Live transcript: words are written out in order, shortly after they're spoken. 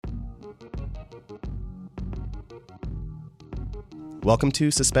Welcome to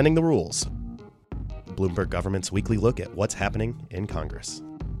Suspending the Rules, Bloomberg Government's weekly look at what's happening in Congress.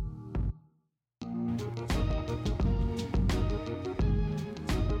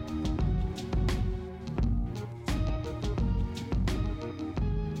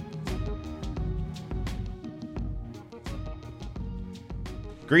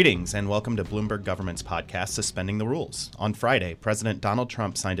 Greetings and welcome to Bloomberg Government's podcast, Suspending the Rules. On Friday, President Donald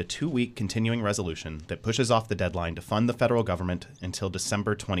Trump signed a 2-week continuing resolution that pushes off the deadline to fund the federal government until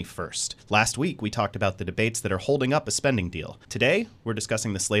December 21st. Last week, we talked about the debates that are holding up a spending deal. Today, we're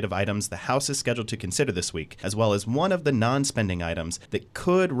discussing the slate of items the House is scheduled to consider this week, as well as one of the non-spending items that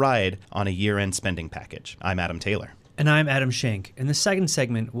could ride on a year-end spending package. I'm Adam Taylor. And I'm Adam Schenk. In the second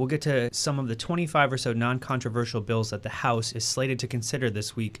segment, we'll get to some of the 25 or so non-controversial bills that the House is slated to consider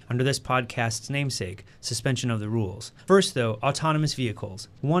this week under this podcast's namesake, Suspension of the Rules. First, though, autonomous vehicles.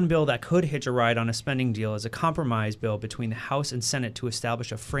 One bill that could hitch a ride on a spending deal is a compromise bill between the House and Senate to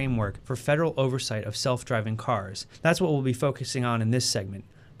establish a framework for federal oversight of self-driving cars. That's what we'll be focusing on in this segment.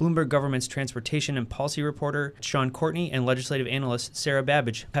 Bloomberg Government's transportation and policy reporter, Sean Courtney, and legislative analyst, Sarah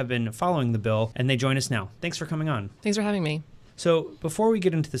Babbage, have been following the bill, and they join us now. Thanks for coming on. Thanks for having me. So before we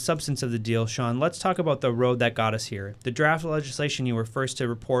get into the substance of the deal, Sean, let's talk about the road that got us here. The draft legislation you were first to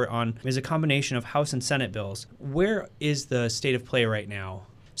report on is a combination of House and Senate bills. Where is the state of play right now?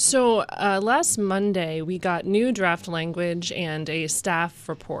 So last Monday, we got new draft language and a staff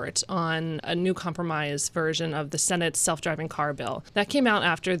report on a new compromise version of the Senate's self-driving car bill. That came out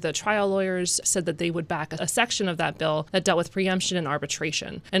after the trial lawyers said that they would back a section of that bill that dealt with preemption and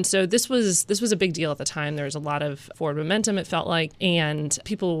arbitration. And so this was a big deal at the time. There was a lot of forward momentum, it felt like, and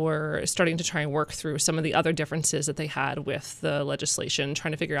people were starting to try and work through some of the other differences that they had with the legislation,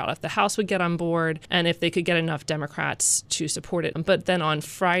 trying to figure out if the House would get on board and if they could get enough Democrats to support it. But then on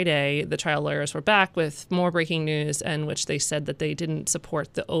Friday, the trial lawyers were back with more breaking news in which they said that they didn't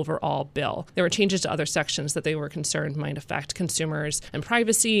support the overall bill. There were changes to other sections that they were concerned might affect consumers and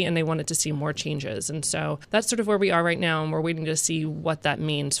privacy, and they wanted to see more changes. And so that's sort of where we are right now, and we're waiting to see what that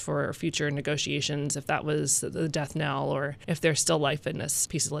means for future negotiations, if that was the death knell or if there's still life in this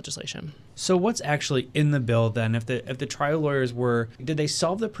piece of legislation. So what's actually in the bill then? If the trial lawyers did they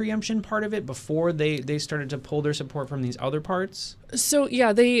solve the preemption part of it before they started to pull their support from these other parts? So,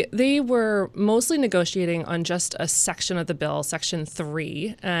 yeah, they were mostly negotiating on just a section of the bill, Section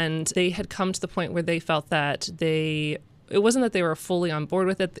 3, and they had come to the point where they felt that it wasn't that they were fully on board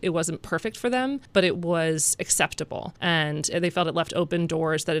with it. It wasn't perfect for them, but it was acceptable. And they felt it left open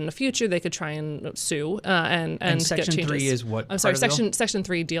doors that in the future they could try and sue and Section get changes. 3 is what? I'm sorry, Section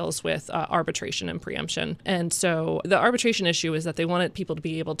 3 deals with arbitration and preemption. And so the arbitration issue is that they wanted people to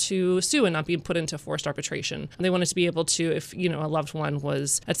be able to sue and not be put into forced arbitration. And they wanted to be able to, if a loved one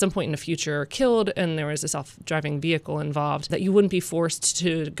was at some point in the future killed and there was a self-driving vehicle involved, that you wouldn't be forced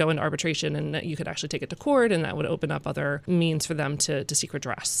to go into arbitration and that you could actually take it to court, and that would open up other means for them to seek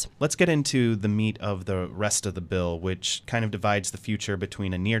redress. Let's get into the meat of the rest of the bill, which kind of divides the future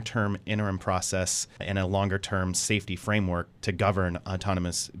between a near-term interim process and a longer-term safety framework to govern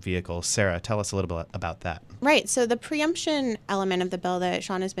autonomous vehicles. Sarah, tell us a little bit about that. Right. So the preemption element of the bill that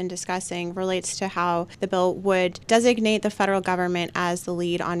Sean has been discussing relates to how the bill would designate the federal government as the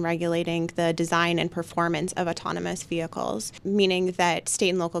lead on regulating the design and performance of autonomous vehicles, meaning that state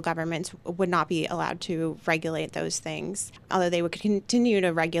and local governments would not be allowed to regulate those things, although they would continue to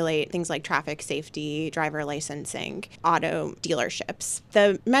regulate things like traffic safety, driver licensing, auto dealerships.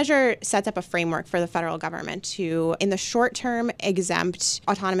 The measure sets up a framework for the federal government to, in the short term, exempt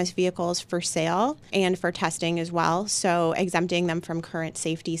autonomous vehicles for sale and for testing as well, so exempting them from current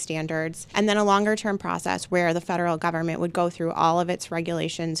safety standards, and then a longer term process where the federal government would go through all of its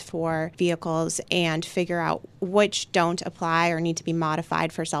regulations for vehicles and figure out which don't apply or need to be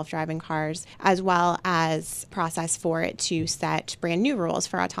modified for self-driving cars, as well as process for it to set brand new rules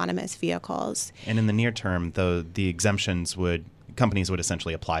for autonomous vehicles. And in the near term, though, the exemptions companies would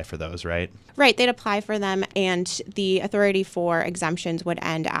essentially apply for those, right? Right, they'd apply for them, and the authority for exemptions would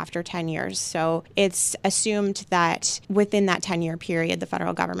end after 10 years. So it's assumed that within that 10-year period, the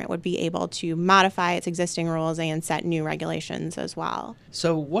federal government would be able to modify its existing rules and set new regulations as well.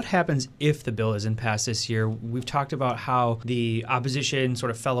 So what happens if the bill isn't passed this year? We've talked about how the opposition sort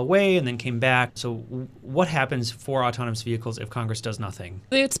of fell away and then came back. So what happens for autonomous vehicles if Congress does nothing?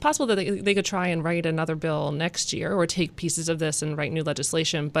 It's possible that they could try and write another bill next year or take pieces of this and and write new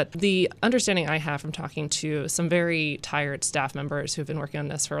legislation. But the understanding I have from talking to some very tired staff members who've been working on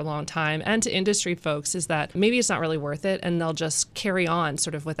this for a long time and to industry folks is that maybe it's not really worth it, and they'll just carry on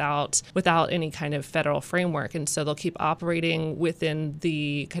sort of without any kind of federal framework. And so they'll keep operating within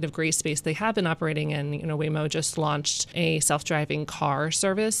the kind of gray space they have been operating in. Waymo just launched a self-driving car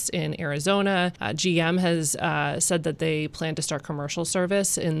service in Arizona. GM has said that they plan to start commercial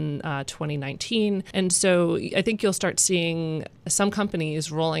service in 2019. And so I think you'll start seeing some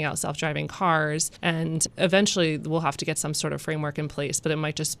companies rolling out self-driving cars, and eventually we'll have to get some sort of framework in place, but it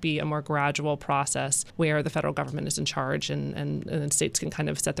might just be a more gradual process where the federal government is in charge and states can kind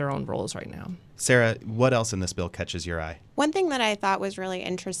of set their own rules right now. Sarah, what else in this bill catches your eye? One thing that I thought was really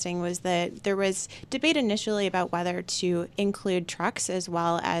interesting was that there was debate initially about whether to include trucks as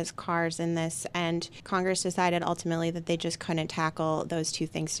well as cars in this, and Congress decided ultimately that they just couldn't tackle those two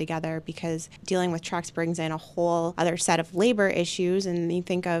things together because dealing with trucks brings in a whole other set of labor issues, and you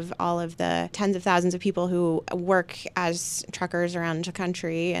think of all of the tens of thousands of people who work as truckers around the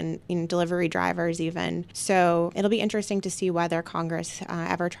country and delivery drivers even. So it'll be interesting to see whether Congress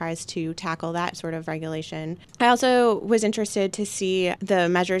ever tries to tackle that sort of regulation. I also was interested to see the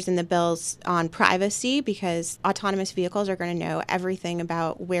measures in the bills on privacy because autonomous vehicles are going to know everything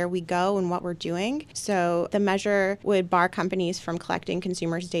about where we go and what we're doing. So the measure would bar companies from collecting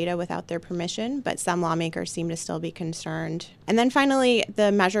consumers' data without their permission, but some lawmakers seem to still be concerned. And then finally,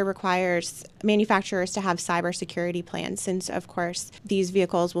 the measure requires manufacturers to have cybersecurity plans since, of course, these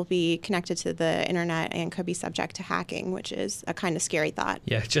vehicles will be connected to the internet and could be subject to hacking, which is a kind of scary thought.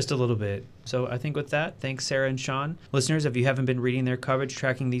 Yeah, just a little bit. So I think with that, thanks Sarah and Sean. Listeners, if you haven't been reading their coverage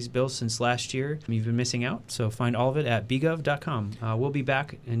tracking these bills since last year, you've been missing out. So find all of it at bgov.com. We'll be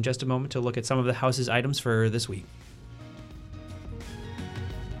back in just a moment to look at some of the House's items for this week.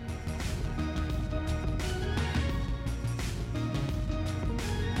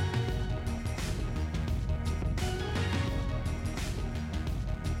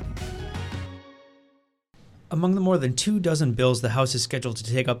 Among the more than 24 bills the House is scheduled to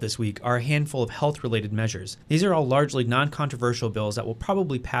take up this week are a handful of health-related measures. These are all largely non-controversial bills that will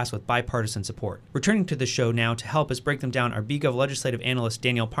probably pass with bipartisan support. Returning to the show now to help us break them down are BGov legislative analyst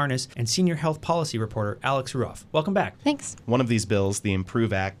Danielle Parnas and senior health policy reporter Alex Ruoff. Welcome back. Thanks. One of these bills, the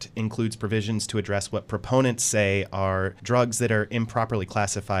Improve Act, includes provisions to address what proponents say are drugs that are improperly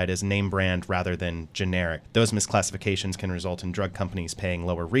classified as name brand rather than generic. Those misclassifications can result in drug companies paying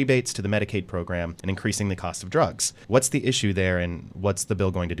lower rebates to the Medicaid program and increasing the cost of drugs. What's the issue there, and what's the bill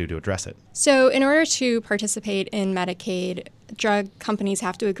going to do to address it? So in order to participate in Medicaid, drug companies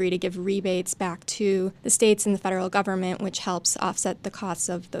have to agree to give rebates back to the states and the federal government, which helps offset the costs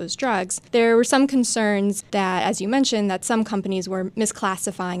of those drugs. There were some concerns that, as you mentioned, that some companies were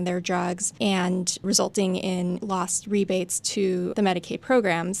misclassifying their drugs and resulting in lost rebates to the Medicaid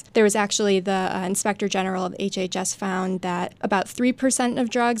programs. There was actually the Inspector General of HHS found that about 3% of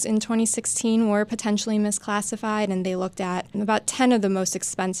drugs in 2016 were potentially misclassified, and they looked at about 10 of the most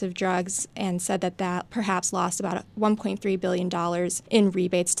expensive drugs and said that perhaps lost about $1.3 billion in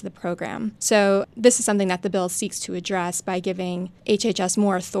rebates to the program. So this is something that the bill seeks to address by giving HHS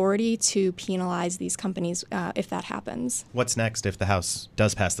more authority to penalize these companies if that happens. What's next if the House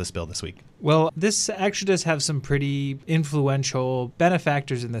does pass this bill this week? Well, this actually does have some pretty influential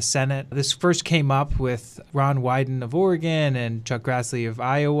benefactors in the Senate. This first came up with Ron Wyden of Oregon and Chuck Grassley of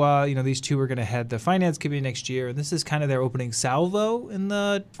Iowa. These two are going to head the Finance Committee next year, and this is kind of their opening salvo in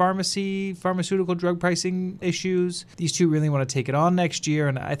the pharmaceutical drug pricing issues. These two really want to take it on next year,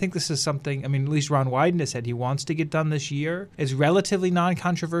 and I think this is something, at least Ron Wyden has said he wants to get done this year. It's relatively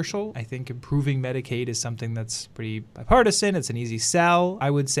non-controversial. I think improving Medicaid is something that's pretty bipartisan. It's an easy sell. I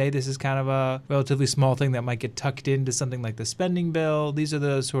would say this is kind of a relatively small thing that might get tucked into something like the spending bill. These are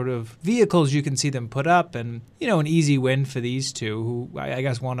the sort of vehicles you can see them put up, and an easy win for these two who I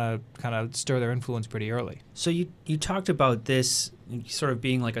guess want to kind of stir their influence pretty early. So you talked about this sort of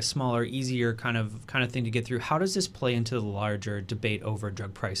being like a smaller, easier kind of thing to get through. How does this play into the larger debate over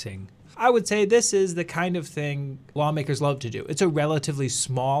drug pricing? I would say this is the kind of thing lawmakers love to do. It's a relatively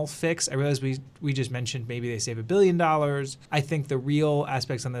small fix. I realize we just mentioned maybe they save $1 billion. I think the real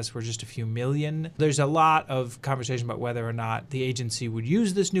aspects on this were just a few million. There's a lot of conversation about whether or not the agency would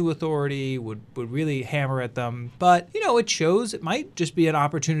use this new authority, would really hammer at them. But, it shows it might just be an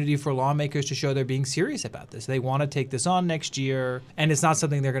opportunity for lawmakers to show they're being serious about this. They want to take this on next year, and it's not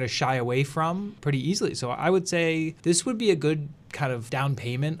something they're going to shy away from pretty easily. So I would say this would be a good kind of down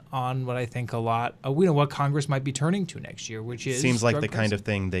payment on what I think a lot of, what Congress might be turning to next year, which is seems like drug the pricing. kind of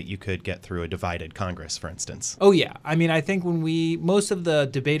thing that you could get through a divided Congress, for instance. Oh, yeah. I mean, I think most of the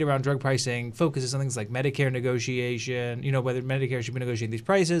debate around drug pricing focuses on things like Medicare negotiation, whether Medicare should be negotiating these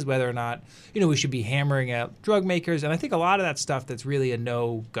prices, whether or not, we should be hammering out drug makers. And I think a lot of that stuff that's really a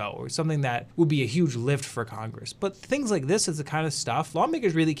no-go or something that would be a huge lift for Congress. But things like this is the kind of stuff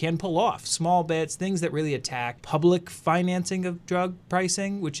lawmakers really can pull off. Small bits, things that really attack public financing of drug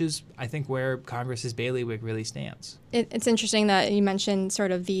pricing, which is, I think, where Congress's bailiwick really stands. It's interesting that you mentioned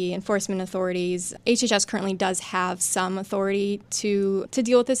sort of the enforcement authorities. HHS currently does have some authority to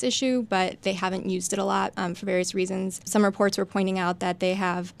deal with this issue, but they haven't used it a lot for various reasons. Some reports were pointing out that they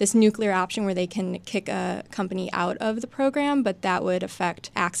have this nuclear option where they can kick a company out of the program, but that would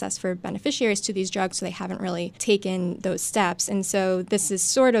affect access for beneficiaries to these drugs, so they haven't really taken those steps. And so this is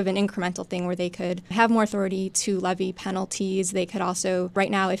sort of an incremental thing where they could have more authority to levy penalties. They could also,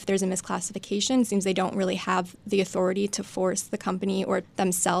 right now, if there's a misclassification, it seems they don't really have the authority to force the company or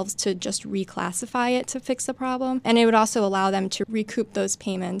themselves to just reclassify it to fix the problem. And it would also allow them to recoup those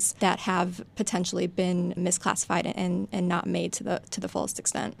payments that have potentially been misclassified and not made to the fullest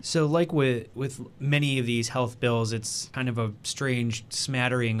extent. So like with many of these health bills, it's kind of a strange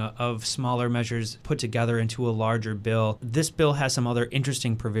smattering of smaller measures put together into a larger bill. This bill has some other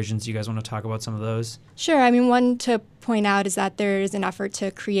interesting provisions. You guys want to talk about some of those? Sure. I mean, one to point out is that there is an effort to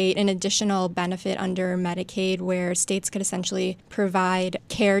create an additional benefit under Medicaid where states could essentially provide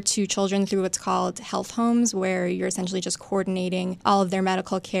care to children through what's called health homes, where you're essentially just coordinating all of their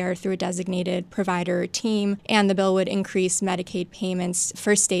medical care through a designated provider team. And the bill would increase Medicaid payments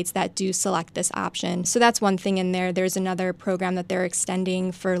for states that do select this option. So that's one thing in there. There's another program that they're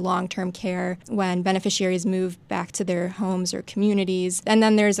extending for long-term care when beneficiaries move back to their homes or communities. And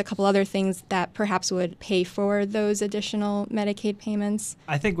then there's a couple other things that perhaps would pay for those additional Medicaid payments.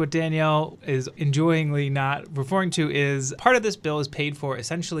 I think what Danielle is enjoyingly not referring to is part of this bill is paid for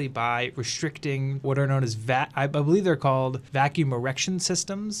essentially by restricting what are known as I believe they're called vacuum erection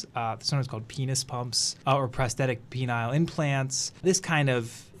systems. Sometimes called penis pumps or prosthetic penile implants. This kind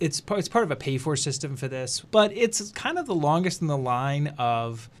of it's part of a pay-for system for this, but it's kind of the longest in the line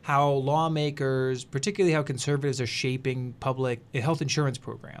of how lawmakers, particularly how conservatives, are shaping public health insurance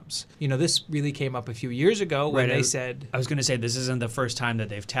programs. This really came up a few years ago when they said... I was going to say this isn't the first time that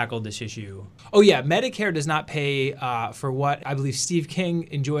they've tackled this issue. Oh, yeah. Medicare does not pay for what I believe Steve King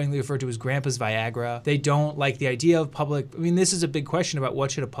enjoyingly referred to as Grandpa's Viagra. They don't like the idea of public... I mean, this is a big question about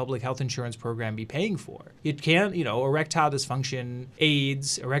what should a public health insurance program be paying for. It can't, erectile dysfunction,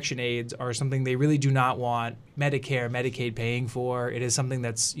 erection aids are something they really do not want Medicare, Medicaid paying for. It is something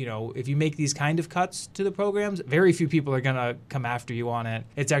that's, if you make these kind of cuts to the programs, very few people are going to come after you on it.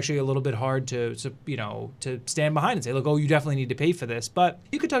 It's actually a little bit hard to stand behind and say, look, you definitely need to pay for this. But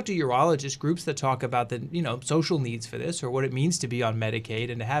you could talk to urologist groups that talk about the, social needs for this or what it means to be on Medicaid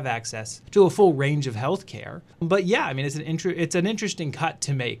and to have access to a full range of health care. But yeah, I mean, it's an interesting cut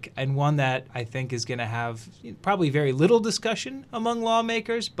to make, and one that I think is going to have probably very little discussion among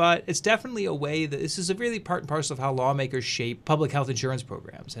lawmakers, but it's definitely a way that this is a really part and parcel of how lawmakers shape public health insurance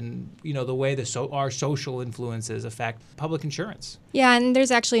programs and, the way our social influences affect public insurance. Yeah, and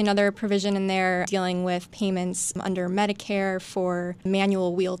there's actually another provision in there dealing with payments under Medicare for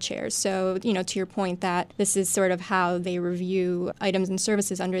manual wheelchairs. So, to your point that this is sort of how they review items and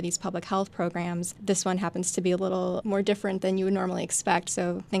services under these public health programs, this one happens to be a little more different than you would normally expect.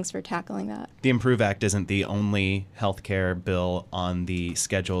 So thanks for tackling that. The Improve Act isn't the only healthcare bill on the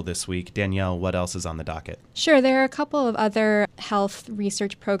schedule this week. Danielle, what else is on the docket? Sure. There are a couple of other health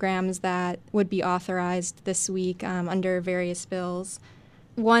research programs that would be authorized this week under various bills.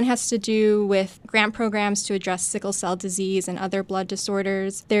 One has to do with grant programs to address sickle cell disease and other blood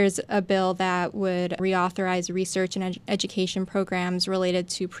disorders. There's a bill that would reauthorize research and education programs related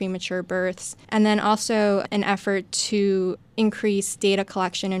to premature births, and then also an effort to increase data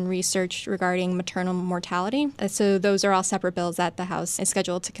collection and research regarding maternal mortality. So those are all separate bills that the House is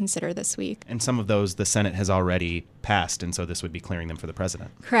scheduled to consider this week. And some of those the Senate has already passed, and so this would be clearing them for the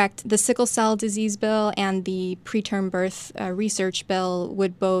president. Correct. The sickle cell disease bill and the preterm birth research bill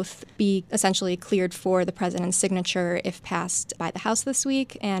would both be essentially cleared for the president's signature if passed by the House this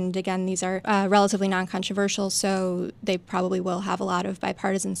week. And again, these are relatively non-controversial, so they probably will have a lot of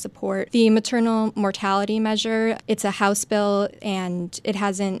bipartisan support. The maternal mortality measure, it's a House bill bill, and it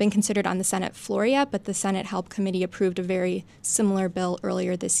hasn't been considered on the Senate floor yet, but the Senate Help Committee approved a very similar bill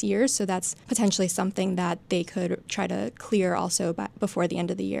earlier this year, so that's potentially something that they could try to clear also before the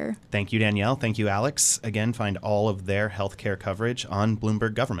end of the year. Thank you, Danielle. Thank you, Alex. Again, find all of their healthcare coverage on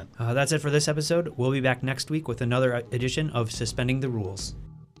Bloomberg Government. That's it for this episode. We'll be back next week with another edition of Suspending the Rules.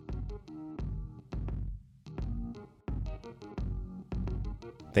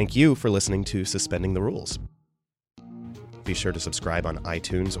 Thank you for listening to Suspending the Rules. Be sure to subscribe on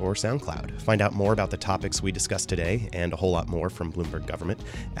iTunes or SoundCloud. Find out more about the topics we discussed today and a whole lot more from Bloomberg Government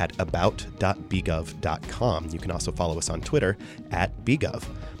at about.bgov.com. You can also follow us on Twitter @bgov.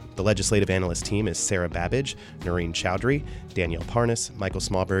 The legislative analyst team is Sarah Babbage, Noreen Chowdhury, Danielle Parnas, Michael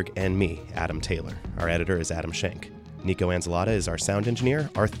Smallberg, and me, Adam Taylor. Our editor is Adam Schenk. Nico Anzalata is our sound engineer.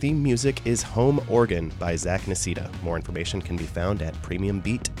 Our theme music is Home Organ by Zach Nisita. More information can be found at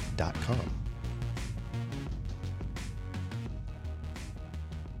premiumbeat.com.